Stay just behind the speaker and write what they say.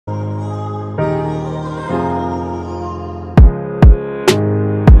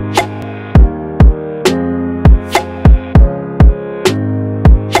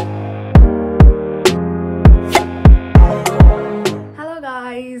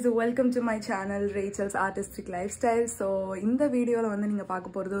guys, welcome to my channel Rachel's Artistic Lifestyle. So இந்த வீடியோல வந்து நீங்க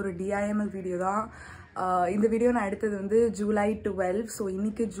பார்க்க போறது ஒரு DIML வீடியோ தான். இந்த வீடியோ நான் எடுத்தது வந்து July 12. So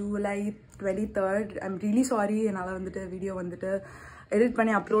இன்னைக்கு July 23rd. I'm really sorry என்னால வந்துட்டு வீடியோ வந்துட்டு எடிட்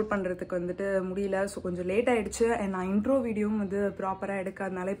பண்ணி அப்லோட் பண்றதுக்கு வந்துட்டு முடியல. So கொஞ்சம் லேட் ஆயிடுச்சு. நான் இன்ட்ரோ வீடியோவும் வந்து ப்ராப்பரா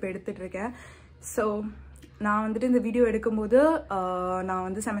எடுக்காதனால இப்ப எடுத்துட்டு இருக்கேன். So நான் வந்துட்டு இந்த வீடியோ எடுக்கும்போது நான்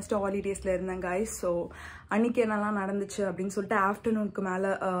வந்து செமஸ்டர் ஹாலிடேஸ்ல இருந்தேன் guys. ஸோ அன்னைக்கு என்னெல்லாம் நடந்துச்சு அப்படின்னு சொல்லிட்டு ஆஃப்டர்நூனுக்கு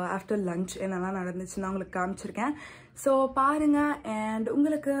மேலே ஆஃப்டர் லஞ்ச் என்னெல்லாம் நடந்துச்சுன்னு நான் உங்களுக்கு காமிச்சிருக்கேன். ஸோ பாருங்க. அண்ட்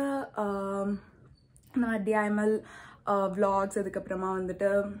உங்களுக்கு நான் DIML vlogs அதுக்கப்புறமா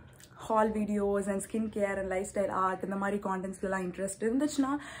வந்துட்டு haul videos and skincare and lifestyle art இந்த மாதிரி contents-லாம் இன்ட்ரெஸ்ட்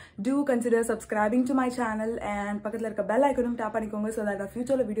இருந்துச்சுன்னா do consider subscribing to my channel and பக்கத்தில் இருக்க பெல் ஐக்கனும் டேப் பண்ணிக்கோங்க so that நான்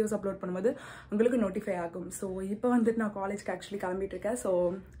ஃபியூச்சரில் வீடியோஸ் அப்லோட் பண்ணும்போது உங்களுக்கு நோட்டிஃபை ஆகும். ஸோ இப்போ வந்துட்டு நான் காலேஜ்க்கு ஆக்சுவலி கிளம்பிட்டு இருக்கேன். ஸோ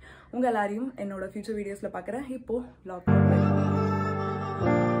உங்கள் எல்லாரையும் என்னோட ஃபியூச்சர் வீடியோஸில் பார்க்குறேன். இப்போது vlog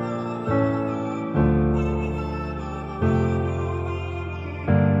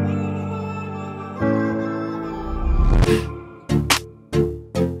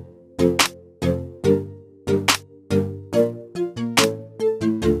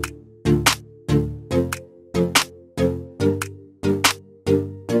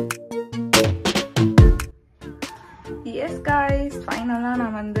yes guys, ஃபைனலாக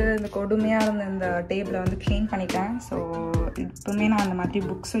நான் வந்து இந்த கொடுமையாக இருந்த இந்த டேபிளை வந்து க்ளீன் பண்ணிட்டேன். ஸோ இப்போவுமே நான் அந்த மாதிரி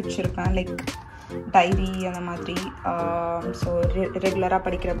புக்ஸ் வச்சுருப்பேன், லைக் டைரி அந்த மாதிரி. ஸோ ரெகுலராக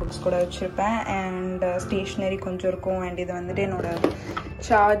படிக்கிற புக்ஸ் கூட வச்சுருப்பேன். அண்ட் ஸ்டேஷ்னரி கொஞ்சம் இருக்கும். அண்ட் இது வந்துட்டு என்னோடய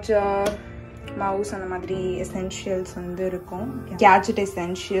சார்ஜர், மவுஸ் அந்த மாதிரி எசென்ஷியல்ஸ் வந்து இருக்கும், கேட்ஜெட்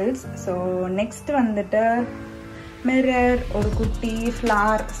எசென்ஷியல்ஸ். ஸோ நெக்ஸ்ட் வந்துட்டு மிரர், ஒரு குட்டி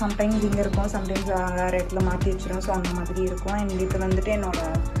ஃப்ளார் சம்டைம்ஸ் இங்கே இருக்கும், சம்டைம்ஸ் வேறு இடத்துல மாற்றி வச்சிடும். ஸோ அந்த மாதிரி இருக்கும். அண்ட் இது வந்துட்டு என்னோடய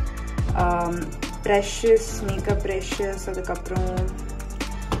ப்ரெஷ்ஷஸ், மேக்கப் ப்ரெஷ்ஷஸ், அதுக்கப்புறம்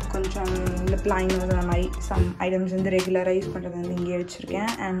கொஞ்சம் லிப் லைனர் அந்த மாதிரி சம் ஐட்டம்ஸ் வந்து ரெகுலராக யூஸ் பண்ணுறது வந்து இங்கே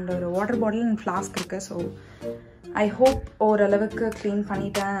வச்சுருக்கேன். அண்ட் ஒரு வாட்டர் பாட்டில் அண்ட் ஃப்ளாஸ்க் இருக்குது. ஸோ ஐ ஹோப் ஓரளவுக்கு க்ளீன்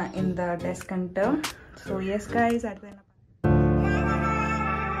பண்ணிட்டேன் இந்த டெஸ்க்ன்ட்டு. ஸோ எஸ் கைஸ், அடுத்து என்ன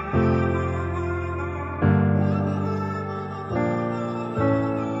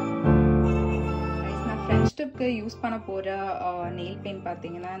ஃப்ரெண்ட்ஷிப்க்கு யூஸ் பண்ண போகிற நெயில் பெயிண்ட்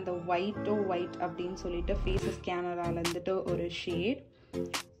பார்த்தீங்கன்னா இந்த ஒயிட் அப்படின்னு சொல்லிட்டு ஃபேஸஸ் ஸ்கேனரால் இருந்துட்டு ஒரு ஷேட்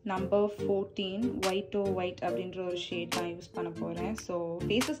நம்பர் 14 ஒயிட் அப்படின்ற ஒரு ஷேட் தான் யூஸ் பண்ண போகிறேன். ஸோ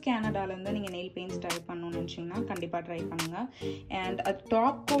ஃபேஸஸ் கேனடாலேருந்து நீங்கள் நெயில் பெயிண்ட்ஸ் ட்ரை பண்ணணும்னு நினச்சிங்கன்னா கண்டிப்பாக ட்ரை பண்ணுங்கள். அண்ட் அது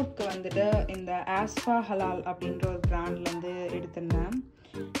டாப் கோட்க்கு வந்துட்டு இந்த ஆஸ்பா ஹலால் அப்படின்ற ஒரு ப்ராண்ட்லேருந்து எடுத்திருந்தேன்.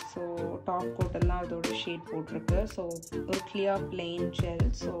 ஸோ டாப் கோட்டெல்லாம் அதோட ஷேட் போட்டிருக்கு. ஸோ ஒரு கிளியர் பிளெயின் ஜெல்.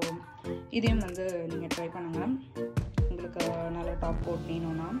 ஸோ இதையும் வந்து நீங்கள் ட்ரை பண்ணுங்கள் உங்களுக்கு நல்ல டாப் கோட்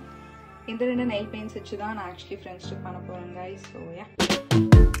வேணும்னா. இந்த 2 நெயில் பெயிண்ட்ஸ் வச்சு தான் நான் ஆக்சுவலி ஃப்ரெண்ட்ஷிப் பண்ண போகிறேன் guys. ஸோ யா,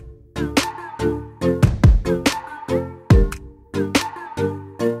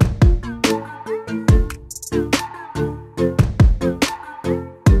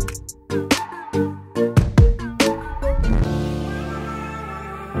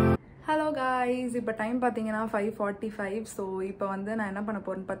 இப்போ டைம் பார்த்தீங்கன்னா 5:45. ஸோ இப்போ வந்து நான் என்ன பண்ண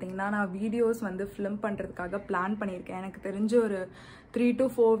போகிறேன்னு பார்த்தீங்கன்னா, நான் வீடியோஸ் வந்து ஃபிலிம் பண்ணுறதுக்காக பிளான் பண்ணியிருக்கேன். எனக்கு தெரிஞ்ச ஒரு 3 to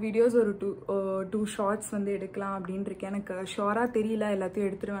 4 வீடியோஸ், ஒரு 2 ஷார்ட்ஸ் வந்து எடுக்கலாம் அப்படின்ட்டு இருக்கேன். எனக்கு ஷோராக தெரியல எல்லாத்தையும்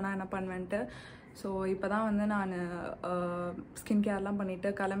எடுத்துருவேனா என்ன பண்ணுவேன்ட்டு. ஸோ இப்போ தான் வந்து நான் ஸ்கின் கேர்லாம்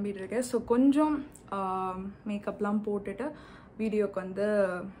பண்ணிவிட்டு கிளம்பிட்டு இருக்கேன். ஸோ கொஞ்சம் மேக்கப்லாம் போட்டுட்டு வீடியோக்கு வந்து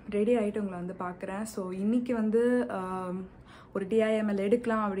ரெடி ஆகிட்டு உங்களை வந்து பார்க்குறேன். ஸோ இன்றைக்கி வந்து ஒரு DIML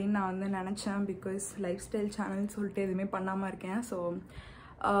எடுக்கலாம் அப்படின்னு நான் வந்து நினச்சேன். பிகாஸ் லைஃப் ஸ்டைல் சேனல்னு சொல்லிட்டு எதுவுமே பண்ணாமல் இருக்கேன். So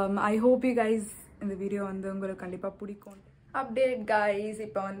I hope you guys இந்த வீடியோ வந்து உங்களுக்கு கண்டிப்பாக பிடிக்கும். அப்டேட் கைஸ்,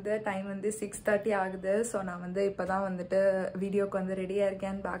 இப்போ வந்து டைம் வந்து 6:30 ஆகுது. ஸோ நான் வந்து இப்போ தான் வந்துட்டு வீடியோக்கு வந்து ரெடியாக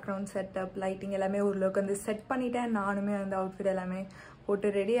இருக்கேன். பேக்ரவுண்ட் செட்டப், லைட்டிங் எல்லாமே ஓரளவுக்கு வந்து செட் பண்ணிட்டேன். நானுமே வந்து அவுட்ஃபிட் எல்லாமே போட்டு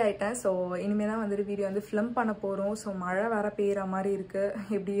ரெடி ஆகிட்டேன். ஸோ இனிமேல் தான் வந்துட்டு வீடியோ வந்து ஃபிலிம் பண்ண போகிறோம். ஸோ மழை வேற பெய்கிற மாதிரி இருக்குது.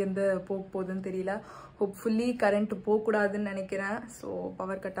 எப்படி வந்து போக போகுதுன்னு தெரியல. ஹோப்ஃபுல்லி கரண்ட் போகக்கூடாதுன்னு நினைக்கிறேன். ஸோ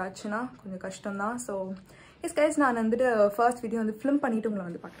பவர் கட் ஆச்சுன்னா கொஞ்சம் கஷ்டம்தான். ஸோ எஸ் கைஸ், நான் வந்துட்டு ஃபர்ஸ்ட் வீடியோ வந்து ஃபிலிம் பண்ணிவிட்டு உங்களை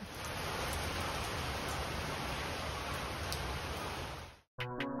வந்து பார்க்குறேன்.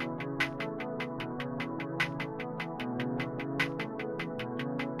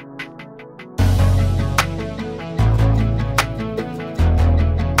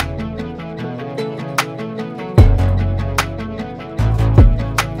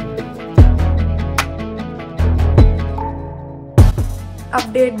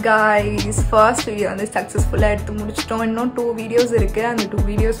 update guys, first video வந்து சக்சஸ்ஃபுல்லா எடுத்து முடிச்சிட்டோம். இன்னும் 2 வீடியோஸ் இருக்கு. அந்த 2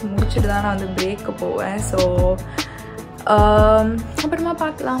 வீடியோஸ் முடிச்சிட்டு தான் நான் வந்து பிரேக் போவேன். ஸோ அப்புறமா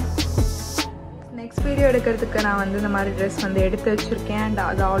பார்க்கலாம். நெக்ஸ்ட் வீடியோ எடுக்கிறதுக்கு நான் வந்து இந்த மாதிரி ட்ரெஸ் வந்து எடுத்து வச்சுருக்கேன் அண்ட்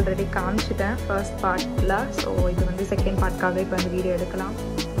அதை ஆல்ரெடி காமிச்சிட்டேன் ஃபர்ஸ்ட் பார்ட்டில். ஸோ இது வந்து செகண்ட் பார்ட்காக இப்போ வந்து வீடியோ எடுக்கலாம்.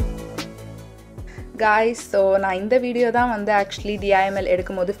 guys, so நான் இந்த வீடியோ தான் வந்து ஆக்சுவலி DIML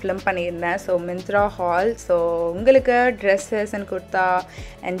எடுக்கும்போது ஃபிலிம் பண்ணியிருந்தேன். So Myntra hall. ஸோ உங்களுக்கு dresses and kurta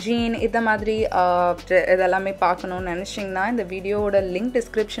and gene இந்த மாதிரி இதெல்லாமே பார்க்கணுன்னு நினச்சிங்கன்னா இந்த வீடியோவோட லிங்க்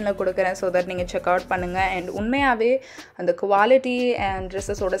டிஸ்கிரிப்ஷனில் கொடுக்குறேன். ஸோ தட் நீங்கள் செக் அவுட் பண்ணுங்கள். அண்ட் உண்மையாகவே அந்த குவாலிட்டி அண்ட்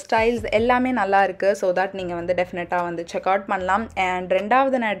ட்ரெஸ்ஸஸோட ஸ்டைல்ஸ் எல்லாமே நல்லா இருக்குது. ஸோ தட் நீங்கள் வந்து டெஃபினட்டாக வந்து செக் அவுட் பண்ணலாம். அண்ட்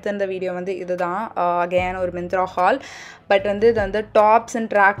ரெண்டாவது நான் எடுத்திருந்த வீடியோ வந்து இதுதான், அகேன் ஒரு மிந்த்ரா ஹால். பட் வந்து இது வந்து டாப்ஸ் அண்ட்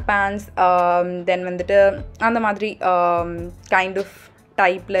ட்ராக் பேண்ட்ஸ் தென் வந்துட்டு அந்த மாதிரி கைண்ட் ஆஃப்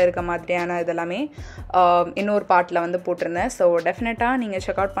டைப்பில் இருக்க மாதிரியான இதெல்லாமே இன்னொரு பார்ட்டில் வந்து போட்டிருந்தேன். ஸோ டெஃபினட்டாக நீங்கள்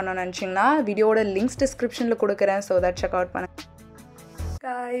செக் அவுட் பண்ணணும்னு நினச்சிங்கன்னா வீடியோட லிங்க்ஸ் டிஸ்கிரிப்ஷனில் கொடுக்குறேன். ஸோ தட் செக் அவுட் பண்ண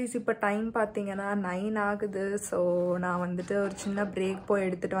guys. இப்போ டைம் பார்த்தீங்கன்னா 9 ஆகுது. ஸோ நான் வந்துட்டு ஒரு சின்ன பிரேக் போய்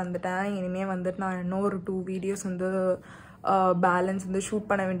எடுத்துகிட்டு வந்துட்டேன். இனிமேல் வந்துட்டு நான் இன்னொரு 2 வீடியோஸ் வந்து பேலன்ஸ் வந்து ஷூட்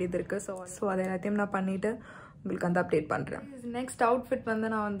பண்ண வேண்டியது இருக்குது. ஸோ அதை எல்லாத்தையும் நான் பண்ணிவிட்டு உங்களுக்கு வந்து அப்டேட் பண்ணுறேன். நெக்ஸ்ட் அவுட்ஃபிட் வந்து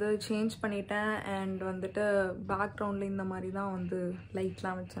நான் வந்து சேஞ்ச் பண்ணிட்டேன். அண்ட் வந்துட்டு பேக்ரவுண்டில் இந்த மாதிரி தான் வந்து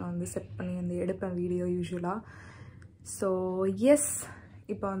லைட்லாம் வச்சு நான் வந்து செட் பண்ணி வந்து எடுப்பேன் வீடியோ யூஸ்வலாக. ஸோ எஸ்,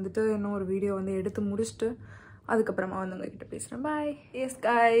 இப்போ வந்துட்டு இன்னும் ஒரு வீடியோ வந்து எடுத்து முடிச்சுட்டு அதுக்கப்புறமா வந்து உங்ககிட்ட பேசுகிறேன். பாய். எஸ்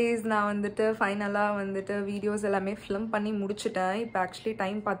கைஸ், நான் வந்துட்டு ஃபைனலாக வந்துட்டு வீடியோஸ் எல்லாமே ஃபிலிம் பண்ணி முடிச்சுட்டேன். இப்போ ஆக்சுவலி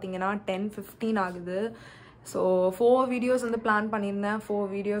டைம் பார்த்தீங்கன்னா 10:15 ஆகுது. ஸோ 4 வீடியோஸ் வந்து பிளான் பண்ணியிருந்தேன். 4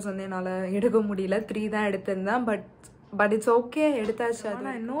 வீடியோஸ் வந்து என்னால் எடுக்க முடியல, 3 தான் எடுத்திருந்தேன். பட் இட்ஸ் ஓகே, எடுத்தாச்சு.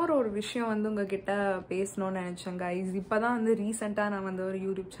 ஆனால் இன்னொரு ஒரு விஷயம் வந்து உங்ககிட்ட பேசணும்னு நினச்சேன் கைஸ். இப்போ தான் வந்து ரீசெண்டாக நான் வந்து ஒரு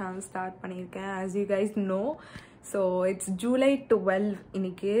யூடியூப் சேனல் ஸ்டார்ட் பண்ணியிருக்கேன், as you guys know. So it's July 12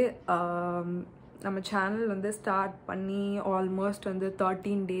 இன்னைக்கு. நம்ம சேனல் வந்து ஸ்டார்ட் பண்ணி ஆல்மோஸ்ட் வந்து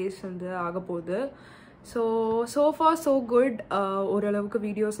 13 days வந்து ஆக போகுது. So for so good. ஓரளவுக்கு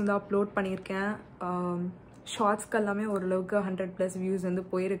வீடியோஸ் வந்து அப்லோட் பண்ணியிருக்கேன். ஷார்ட்ஸ்க்கு எல்லாமே ஓரளவுக்கு 100+ வியூஸ் வந்து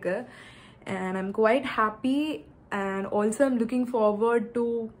போயிருக்கு. And I'm quite happy. And also I'm looking forward to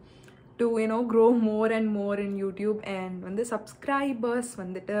grow more and more in YouTube. And வந்து சப்ஸ்கிரைபர்ஸ்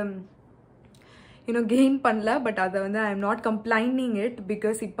வந்துட்டு கெயின் பண்ணல. பட் அதை வந்து I am not complaining it,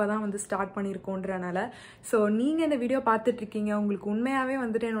 because இப்போ தான் வந்து ஸ்டார்ட் பண்ணியிருக்கோன்றனால. ஸோ நீங்கள் இந்த வீடியோ பார்த்துட்ருக்கீங்க, உங்களுக்கு உண்மையாகவே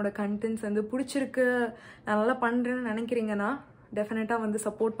வந்துட்டு என்னோடய கண்டென்ட்ஸ் வந்து பிடிச்சிருக்கு, நான் நல்லா பண்ணுறேன்னு நினைக்கிறீங்கன்னா டெஃபினட்டாக வந்து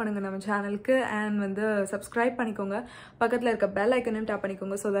சப்போர்ட் பண்ணுங்கள் நம்ம சேனலுக்கு. அண்ட் வந்து சப்ஸ்கிரைப் பண்ணிக்கோங்க, பக்கத்தில் இருக்க பெல் ஐக்கனையும் டேப்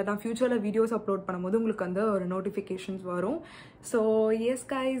பண்ணிக்கோங்க. ஸோ தட் நான் ஃபியூச்சரில் வீடியோஸ் அப்லோட் பண்ணும்போது உங்களுக்கு வந்து ஒரு நோட்டிஃபிகேஷன்ஸ் வரும். ஸோ எஸ்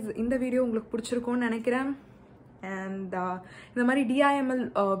கைஸ், இந்த வீடியோ உங்களுக்கு பிடிச்சிருக்கும்னு நினைக்கிறேன். அண்ட் இந்த மாதிரி DIML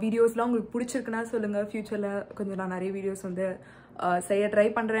வீடியோஸ்லாம் உங்களுக்கு பிடிச்சிருக்குன்னா சொல்லுங்கள். ஃப்யூச்சரில் கொஞ்சம் நான் நிறைய வீடியோஸ் வந்து செய்ய ட்ரை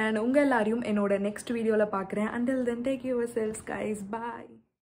பண்ணுறேன். உங்கள் எல்லாரையும் என்னோட நெக்ஸ்ட் வீடியோவில் பார்க்குறேன். Until then, take yourselves guys. Bye.